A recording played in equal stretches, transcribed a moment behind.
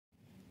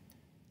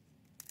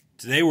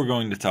Today we're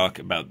going to talk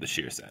about the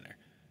shear center.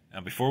 Now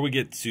before we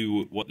get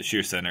to what the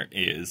shear center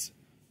is,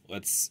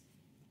 let's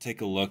take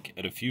a look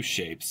at a few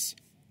shapes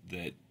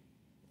that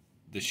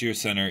the shear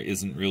center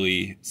isn't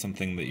really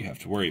something that you have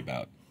to worry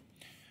about.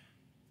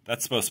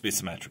 That's supposed to be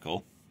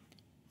symmetrical.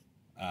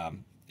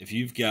 If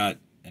you've got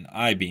an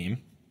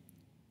I-beam,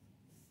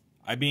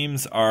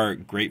 I-beams are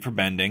great for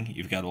bending.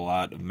 You've got a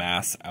lot of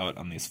mass out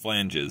on these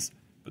flanges,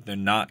 but they're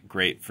not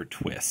great for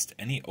twist.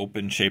 Any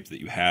open shape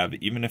that you have,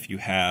 even if you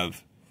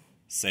have,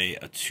 say,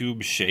 a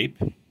tube shape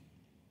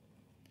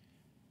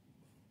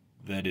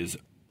that is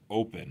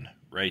open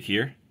right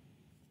here,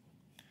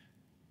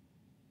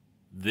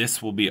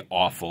 this will be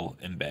awful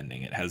in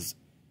bending. It has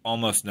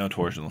almost no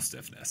torsional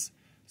stiffness.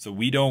 So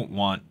we don't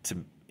want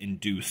to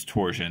induce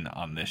torsion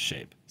on this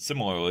shape.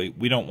 Similarly,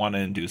 we don't want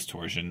to induce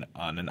torsion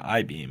on an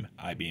I-beam.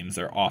 I-beams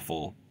are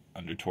awful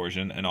under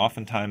torsion, and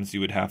oftentimes you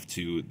would have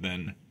to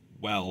then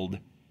weld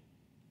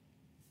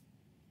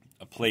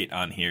a plate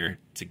on here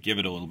to give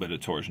it a little bit of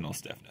torsional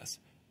stiffness.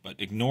 But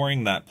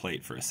ignoring that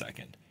plate for a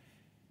second,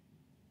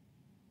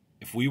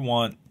 if we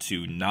want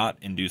to not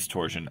induce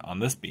torsion on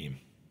this beam,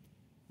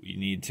 we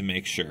need to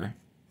make sure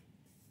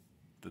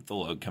that the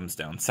load comes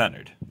down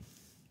centered.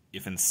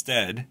 If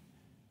instead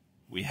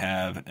we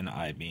have an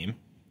I-beam,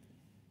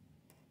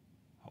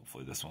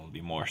 hopefully this one will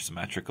be more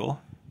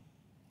symmetrical.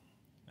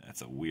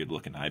 That's a weird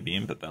looking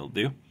I-beam, but that'll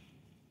do.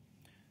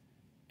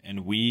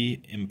 And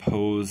we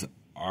impose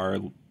our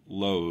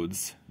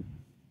loads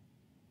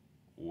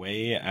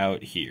way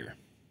out here,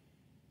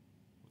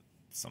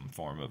 some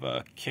form of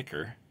a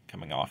kicker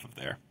coming off of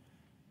there.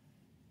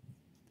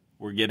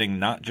 We're getting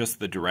not just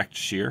the direct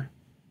shear,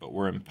 but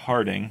we're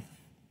imparting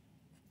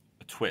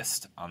a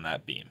twist on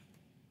that beam.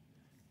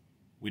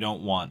 We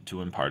don't want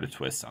to impart a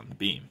twist on the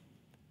beam.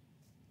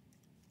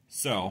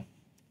 So,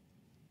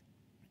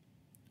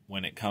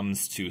 when it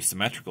comes to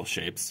symmetrical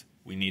shapes,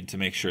 we need to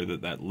make sure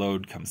that that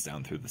load comes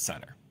down through the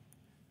center.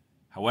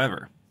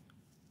 However,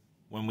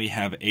 when we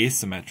have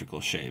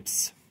asymmetrical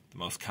shapes, the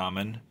most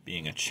common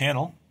being a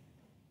channel,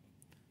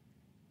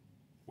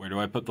 where do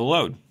I put the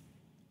load?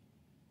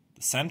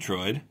 The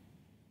centroid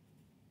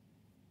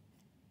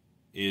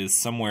is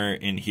somewhere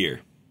in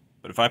here.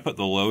 But if I put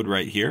the load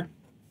right here,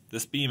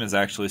 this beam is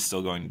actually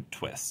still going to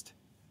twist.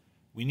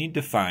 We need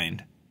to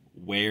find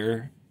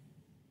where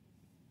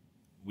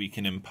we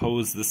can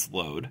impose this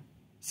load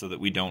so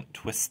that we don't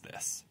twist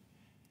this.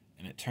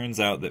 And it turns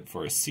out that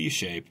for a C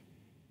shape,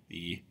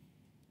 the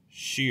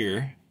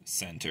shear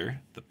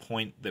center, the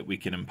point that we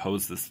can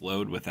impose this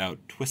load without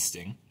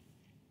twisting,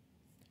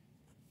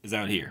 is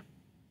out here.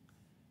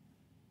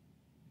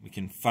 We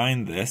can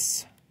find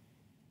this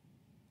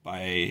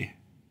by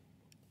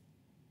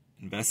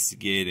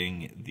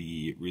investigating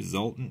the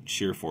resultant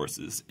shear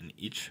forces in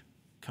each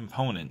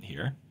component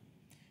here,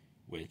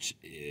 which,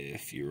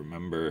 if you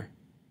remember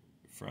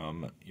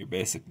from your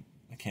basic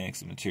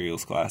mechanics and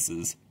materials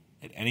classes,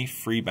 at any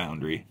free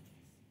boundary,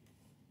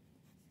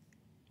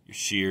 your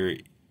shear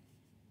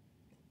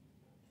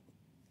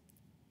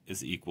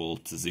is equal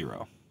to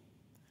 0.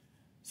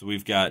 So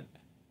we've got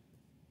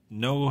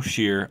no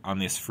shear on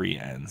these free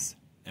ends,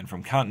 and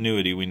from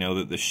continuity we know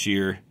that the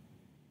shear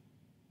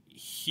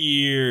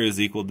here is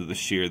equal to the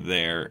shear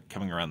there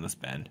coming around this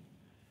bend.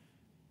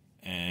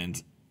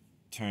 And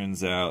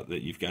turns out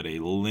that you've got a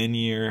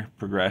linear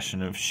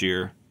progression of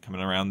shear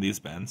coming around these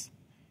bends,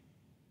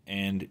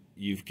 and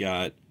you've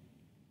got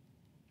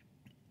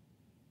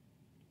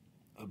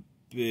a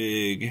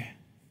big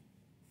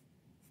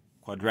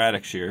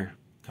quadratic shear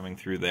coming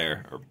through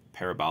there, or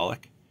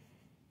parabolic.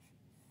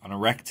 On a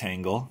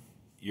rectangle,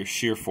 your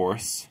shear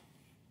force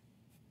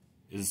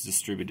is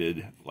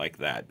distributed like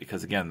that,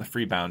 because again, the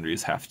free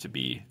boundaries have to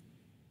be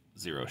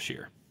 0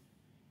 shear.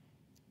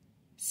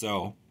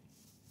 So,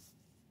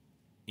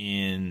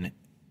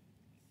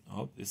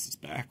 this is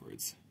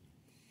backwards.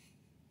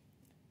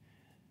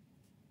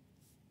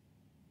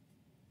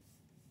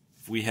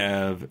 If we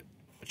have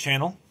a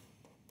channel,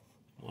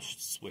 we'll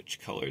switch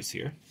colors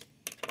here.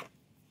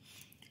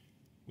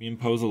 We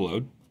impose a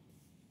load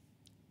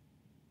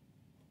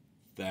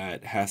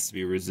that has to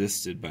be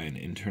resisted by an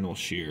internal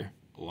shear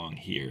along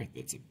here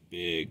that's a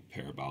big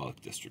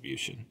parabolic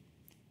distribution.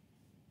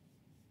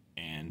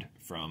 And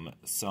from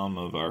some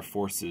of our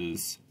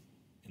forces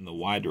in the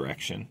y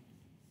direction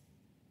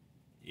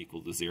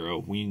equal to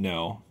 0, we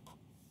know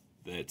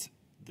that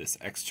this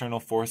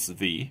external force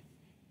V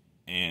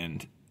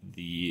and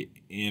the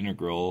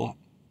integral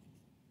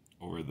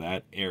over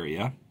that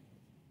area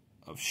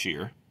of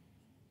shear,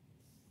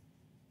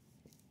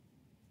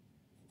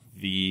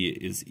 V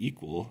is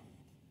equal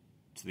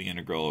to the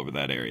integral over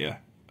that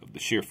area of the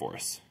shear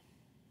force.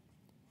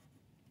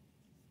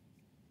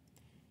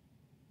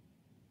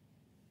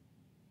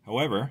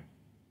 However,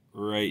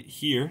 right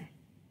here,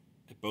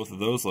 at both of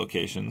those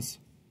locations,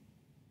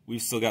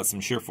 we've still got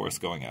some shear force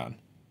going on.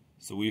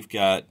 So we've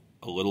got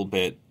a little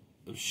bit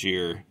of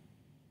shear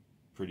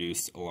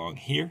produced along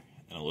here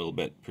and a little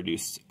bit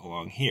produced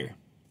along here.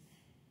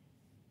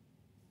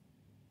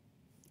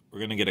 We're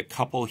going to get a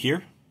couple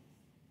here,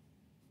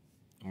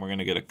 and we're going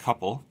to get a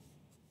couple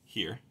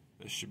here.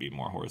 This should be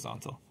more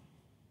horizontal.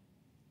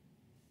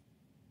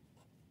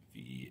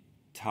 V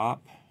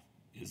top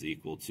is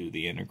equal to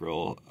the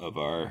integral of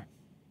our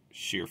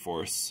shear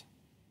force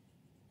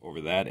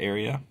over that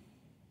area.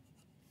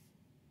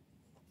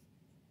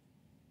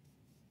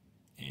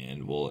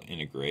 And we'll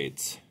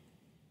integrate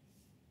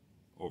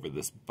over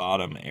this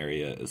bottom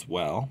area as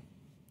well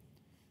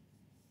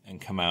and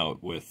come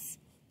out with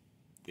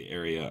the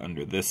area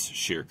under this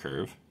shear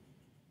curve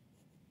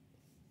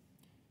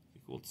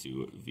equal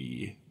to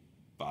V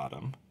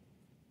bottom.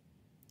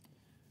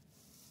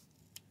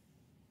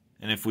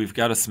 And if we've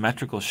got a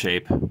symmetrical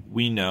shape,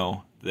 we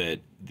know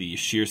that the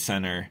shear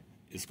center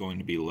is going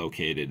to be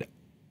located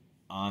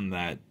on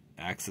that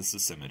axis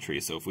of symmetry.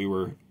 So if we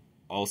were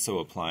also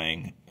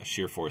applying a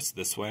shear force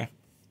this way,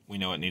 we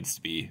know it needs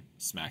to be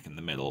smack in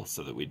the middle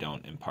so that we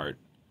don't impart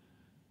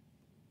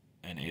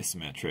an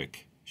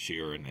asymmetric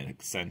shear or an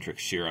eccentric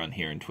shear on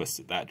here and twist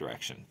it that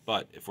direction.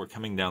 But if we're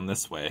coming down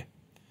this way,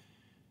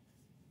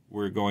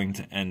 we're going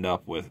to end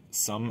up with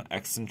some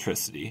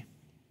eccentricity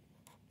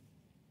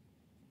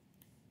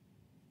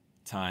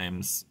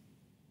times,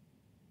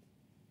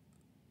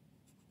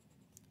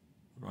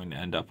 we're going to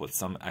end up with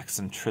some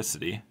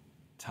eccentricity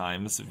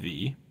times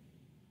V,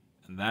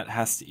 and that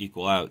has to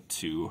equal out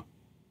to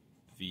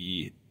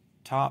V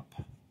top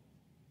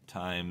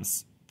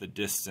times the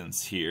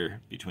distance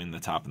here between the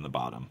top and the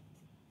bottom.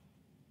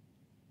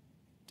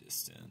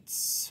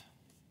 Distance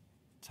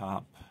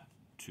top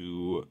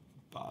to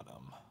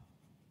bottom.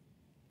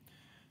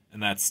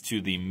 And that's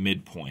to the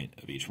midpoint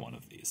of each one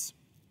of these.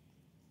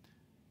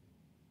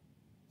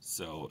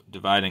 So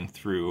dividing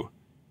through,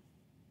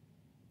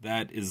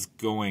 that is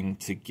going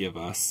to give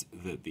us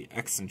that the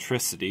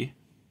eccentricity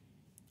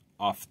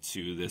off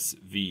to this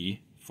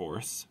V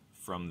force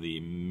from the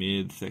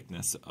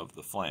mid-thickness of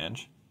the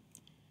flange.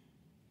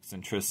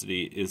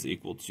 Eccentricity is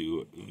equal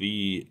to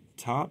V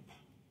top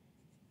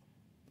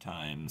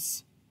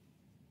times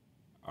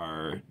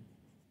our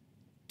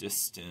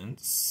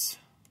distance,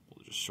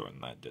 we'll just shorten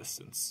that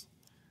distance,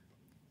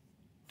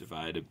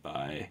 divided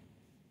by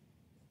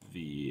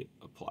V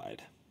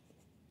applied.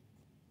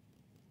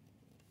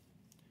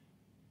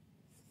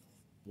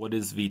 What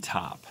is V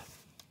top?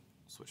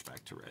 Switch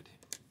back to red,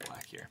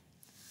 black here.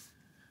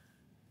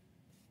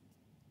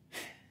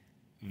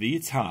 V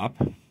top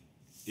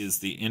is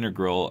the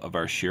integral of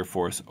our shear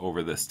force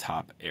over this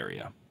top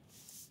area.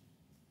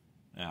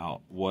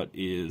 Now, what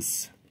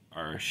is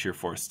our shear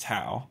force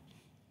tau?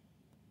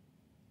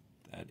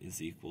 That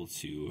is equal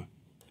to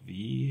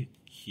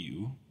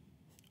VQ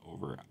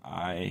over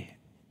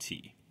IT,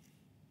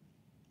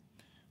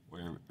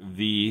 where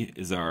V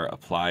is our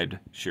applied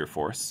shear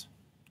force,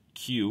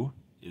 Q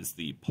is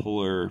the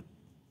polar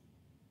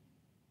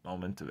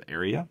moment of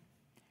area,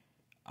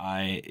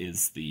 I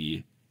is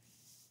the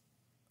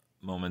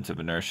moment of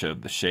inertia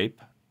of the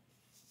shape,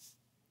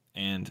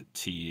 and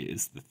T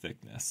is the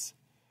thickness.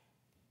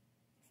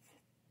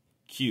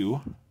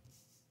 Q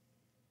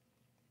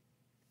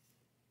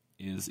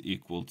is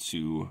equal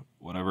to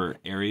whatever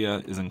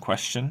area is in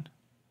question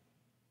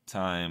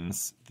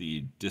times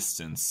the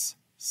distance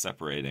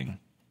separating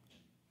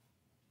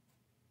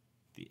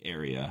the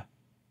area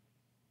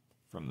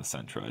from the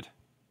centroid.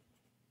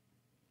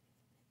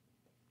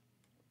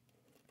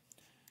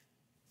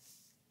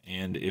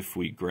 And if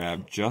we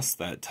grab just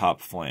that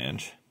top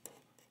flange,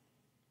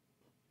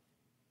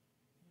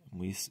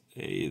 we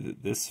say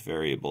that this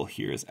variable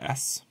here is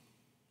S,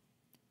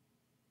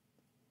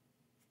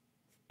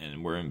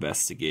 and we're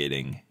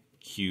investigating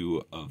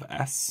Q of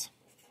S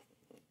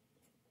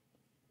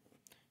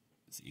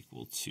is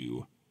equal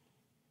to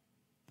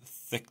the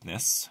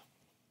thickness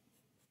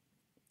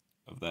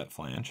of that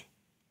flange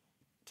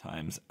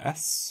times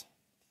S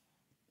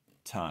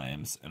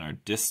times, and our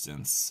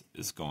distance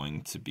is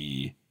going to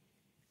be,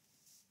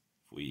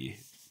 if we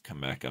come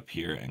back up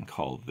here and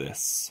call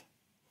this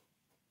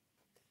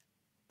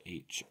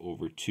H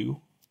over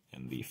 2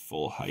 and the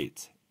full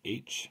height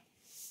H,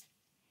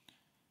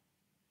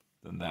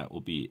 then that will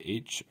be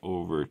H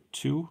over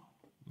 2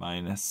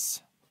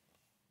 minus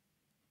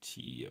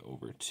T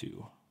over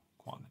 2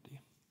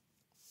 quantity,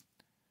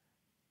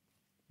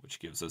 which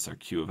gives us our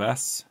Q of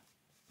S,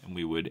 and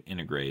we would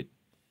integrate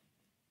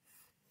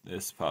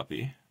this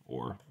puppy,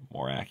 or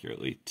more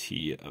accurately,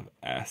 T of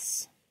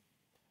S,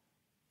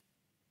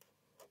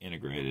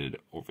 integrated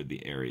over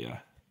the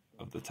area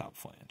of the top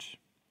flange.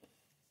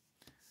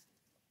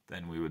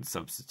 Then we would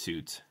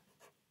substitute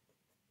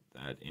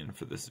that in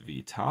for this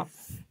V top.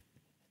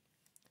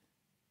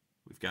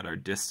 We've got our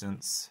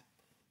distance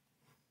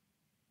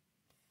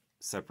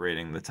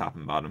separating the top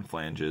and bottom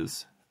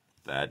flanges.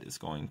 That is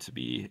going to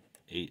be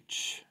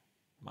H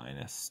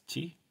minus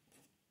T.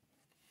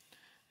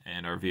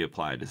 And our V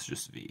applied is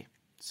just V.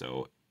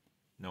 So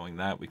knowing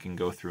that, we can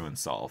go through and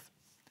solve.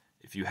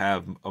 If you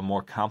have a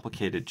more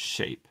complicated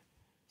shape,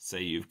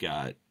 say you've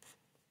got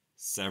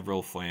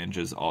several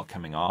flanges all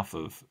coming off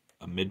of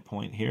a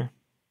midpoint here,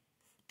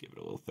 give it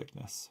a little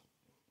thickness.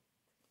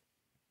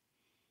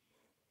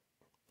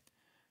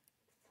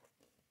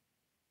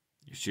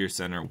 Your shear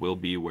center will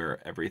be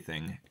where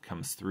everything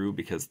comes through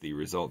because the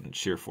resultant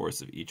shear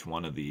force of each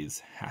one of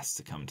these has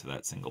to come to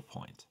that single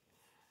point.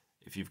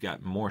 If you've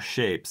got more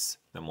shapes,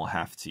 then we'll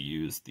have to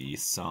use the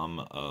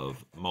sum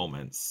of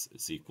moments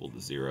is equal to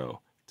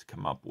 0 to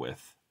come up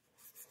with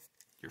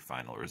your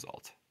final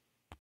result.